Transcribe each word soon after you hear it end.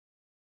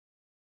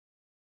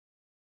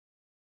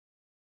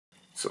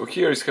So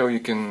here is how you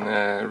can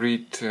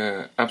read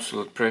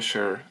absolute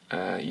pressure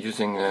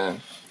using a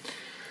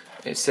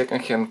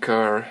second-hand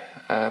car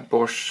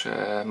Bosch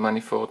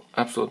Manifold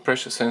Absolute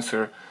Pressure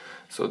sensor.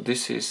 So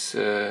this is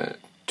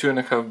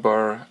 2.5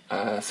 bar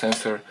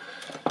sensor,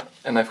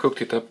 and I've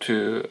hooked it up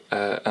to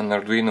an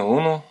Arduino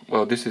Uno.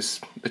 Well, this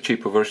is the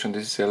cheaper version,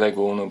 this is a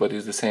Lego Uno, but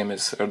it's the same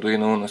as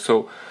Arduino Uno.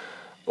 So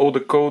all the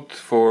code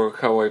for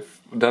how I've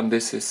done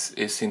this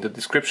is in the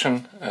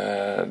description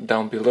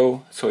down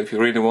below. So if you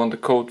really want the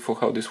code for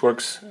how this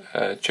works,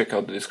 check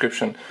out the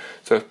description.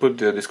 So I've put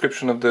the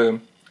description of the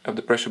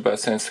pressure bar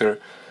sensor,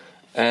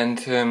 and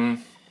to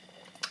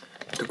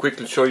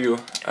quickly show you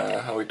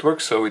how it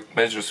works. So it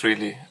measures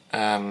really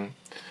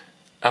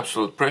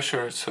absolute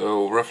pressure.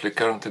 So roughly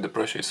currently the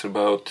pressure is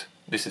about,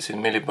 this is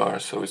in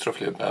millibars, so it's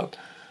roughly about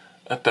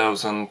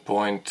 1,000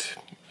 point,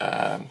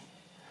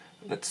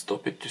 let's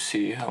stop it to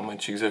see how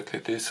much exactly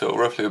it is. So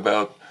roughly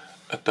about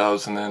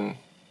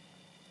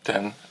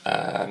 1,010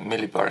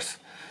 millibars,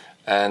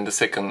 and the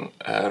second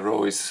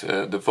row is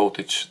the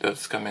voltage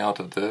that's coming out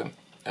of the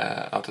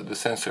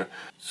sensor.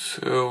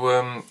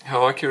 So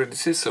how accurate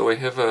this is? So I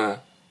have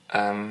a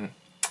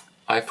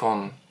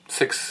iPhone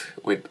 6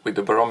 with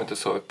the barometer.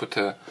 So I put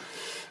a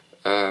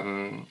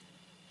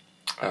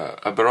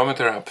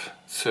barometer up.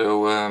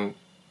 So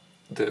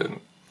the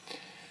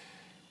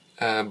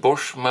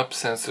Bosch MAP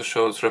sensor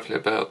shows roughly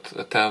about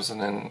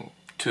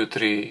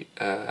 1,002-3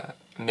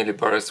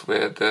 millibars,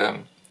 where the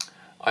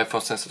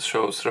iPhone sensor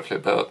shows roughly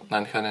about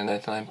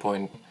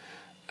 999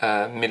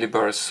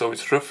 millibars. So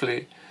it's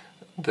roughly,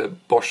 the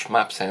Bosch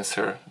MAP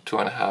sensor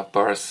 2.5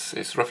 bars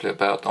is roughly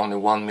about only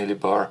 1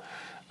 millibar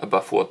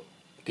above what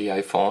the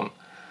iPhone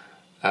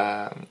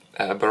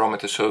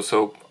barometer shows.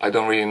 So I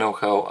don't really know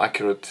how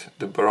accurate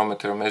the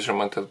barometer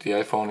measurement of the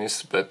iPhone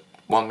is, but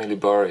 1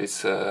 millibar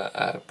is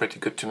pretty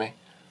good to me.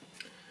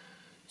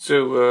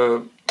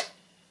 So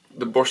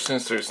the Bosch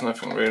sensor is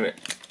nothing really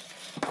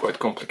quite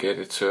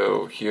complicated.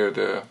 So here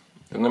the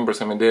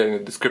numbers, I mean, they're in the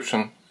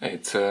description.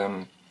 It's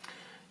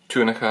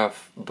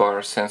 2.5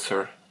 bar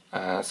sensor,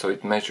 so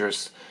it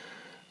measures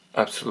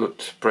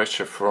absolute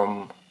pressure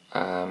from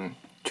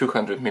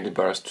 200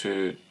 millibars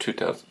to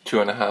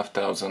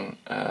 2,500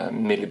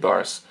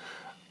 millibars.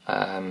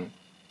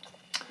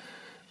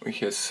 We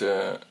has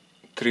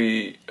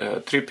three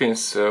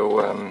pins. So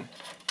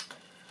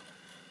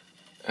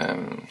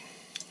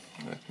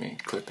let me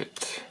clip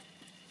it.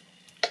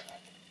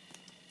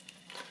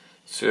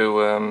 So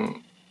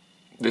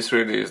this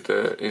really is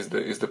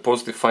the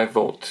positive 5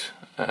 volt.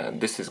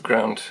 This is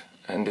ground,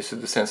 and this is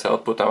the sensor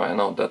output. Now I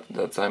know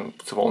that's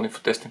only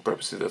for testing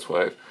purposes. That's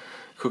why I've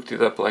hooked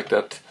it up like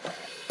that.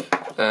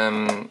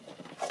 And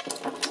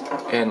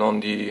on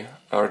the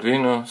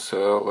Arduino,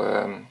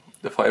 so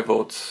the 5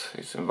 volts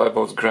is 5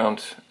 volts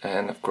ground,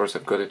 and of course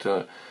I've got it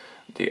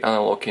the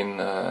analog in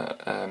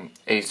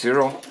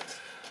A0.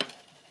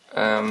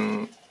 I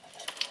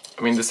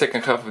mean, the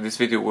second half of this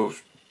video will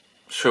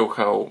show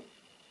how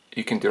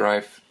you can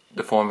derive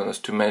the formulas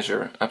to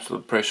measure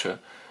absolute pressure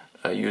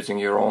using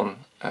your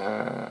own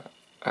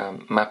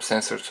MAP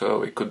sensor.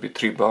 So it could be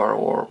 3 bar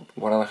or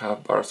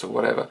 1.5 bars or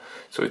whatever.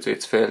 So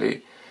it's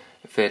fairly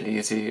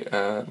easy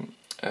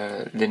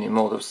linear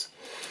models.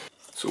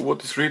 So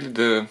what is really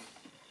the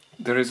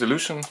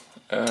resolution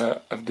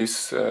of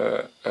this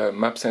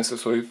MAP sensor?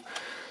 So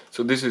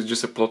this is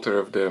just a plotter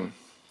of the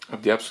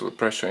absolute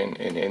pressure in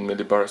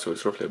millibars. So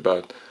it's roughly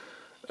about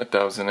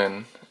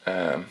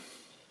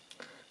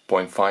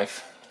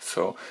 1,000.5.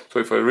 So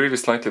if I really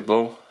slightly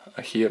blow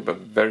here, but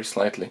very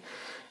slightly,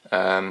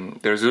 the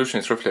resolution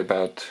is roughly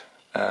about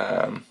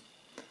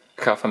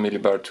half a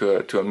millibar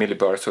to a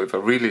millibar. So if I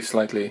really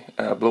slightly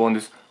blow on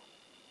this,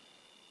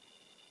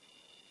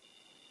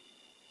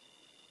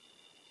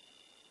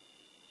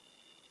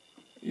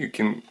 you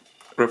can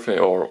roughly,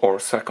 or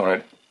suck on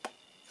it,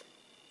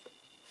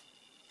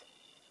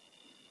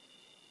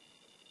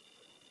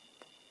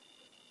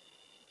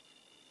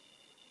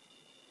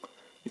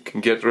 you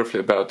can get roughly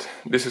about,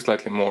 this is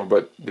slightly more,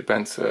 but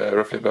depends,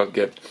 roughly about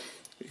you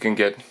can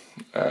get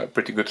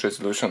pretty good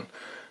resolution,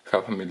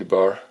 half a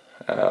millibar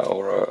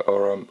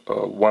or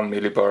 1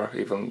 millibar,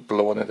 even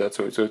below than that.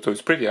 So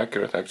it's pretty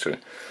accurate actually.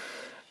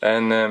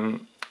 And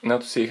now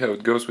to see how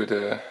it goes with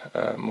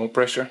more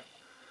pressure.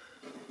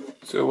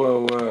 So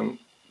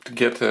to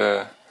get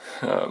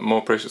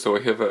more pressure, so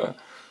I have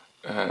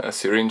a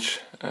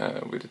syringe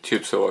with a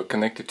tube, so I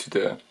connect it to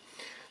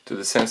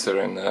the sensor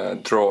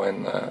and draw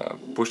and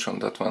push on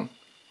that one,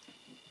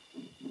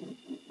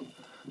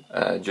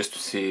 just to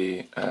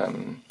see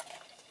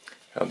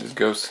how this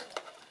goes.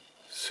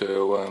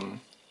 So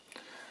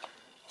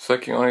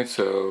sucking on it,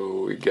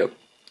 so we get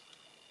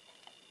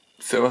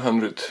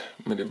 700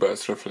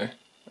 millibars roughly,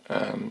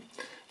 and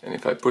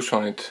if I push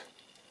on it,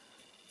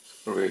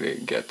 really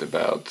get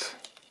about,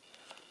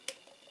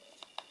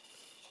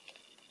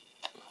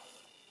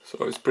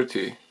 so it's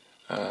pretty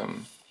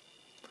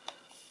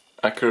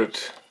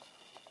accurate.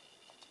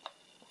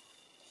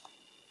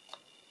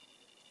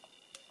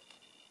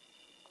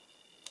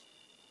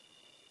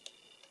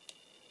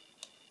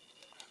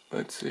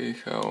 let's see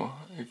how,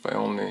 if I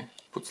only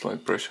put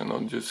slight pressure,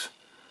 not just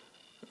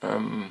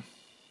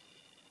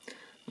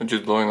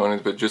blowing on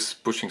it, but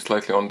just pushing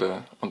slightly on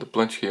the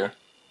plunge here.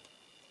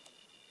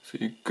 So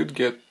you could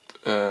get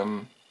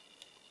a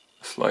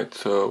slight,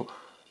 so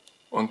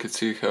one can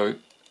see how it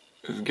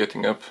is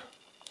getting up.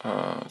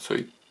 So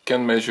you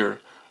can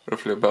measure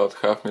roughly about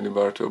half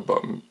millibar to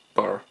about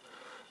bar,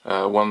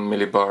 1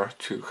 millibar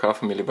to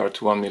half a millibar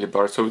to 1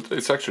 millibar. So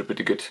it's actually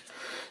pretty good.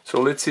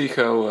 So let's see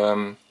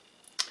how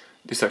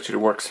this actually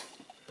works.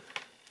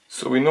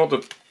 So we know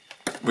that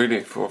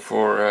really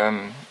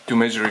to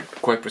measure it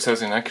quite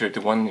precisely and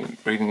accurately, one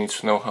really needs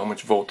to know how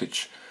much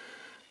voltage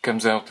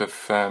comes out of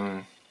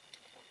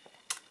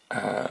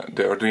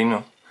the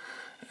Arduino,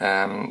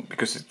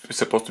 because it's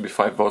supposed to be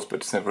 5 volts,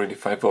 but it's never really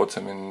 5 volts.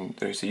 I mean,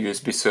 there is a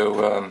USB,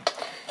 so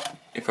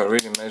if I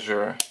really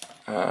measure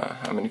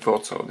how many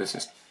volts, so this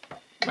is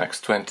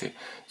max 20,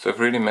 so if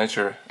I really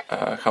measure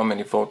how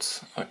many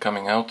volts are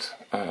coming out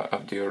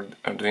of the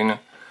Arduino,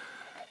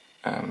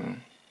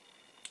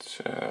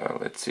 so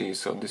let's see,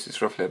 so this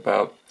is roughly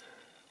about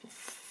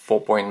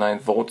 4.9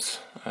 volts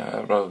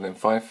rather than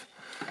 5,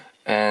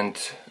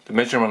 and the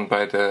measurement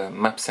by the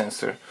MAP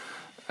sensor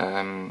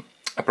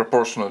are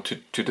proportional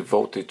to the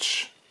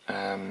voltage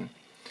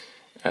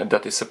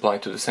that is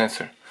supplied to the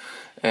sensor.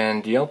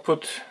 And the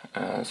output,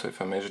 so if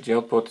I measure the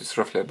output, it's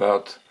roughly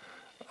about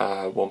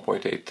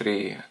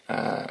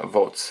 1.83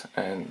 volts,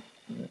 and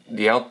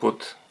the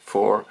output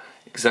for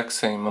exact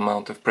same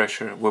amount of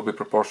pressure will be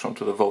proportional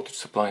to the voltage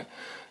supplied.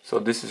 So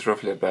this is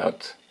roughly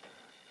about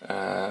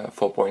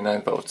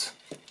 4.9 volts.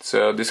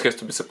 So this has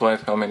to be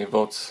supplied how many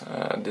volts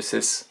this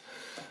is.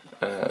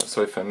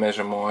 So if I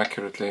measure more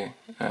accurately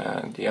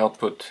the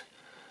output,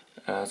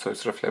 so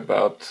it's roughly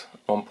about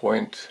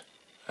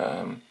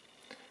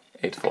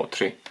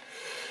 1.843.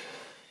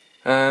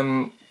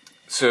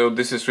 So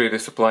this is really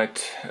supplied.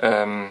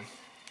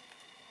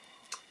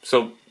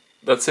 So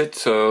that's it.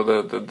 So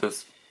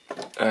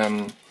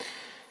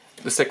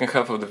the second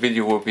half of the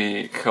video will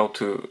be how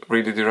to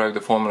really derive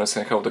the formulas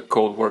and how the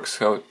code works,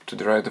 how to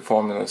derive the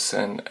formulas,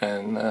 and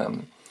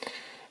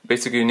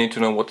basically you need to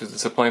know what is the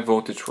supply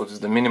voltage, what is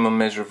the minimum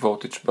measured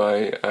voltage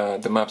by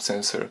the MAP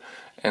sensor,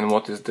 and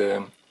what is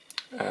the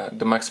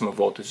maximum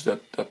voltage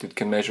that it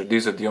can measure.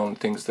 These are the only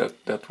things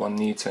that one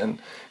needs and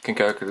can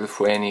calculate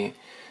for any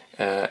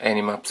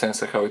MAP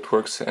sensor how it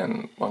works,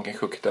 and one can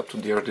hook it up to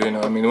the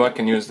Arduino. I mean, one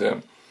can use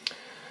the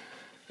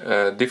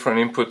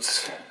different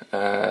inputs.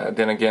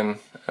 Then again,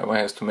 one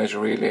has to measure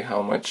really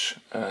how much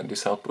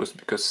this output is,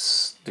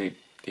 because the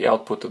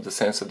output of the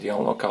sensor, the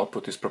unlock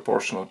output, is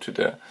proportional to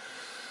the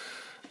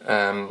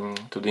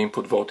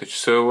input voltage.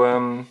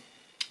 So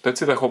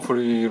that's it.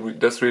 Hopefully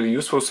that's really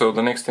useful. So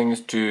the next thing is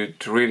to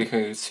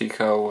really see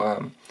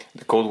how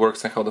the code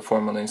works and how the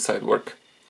formula inside work.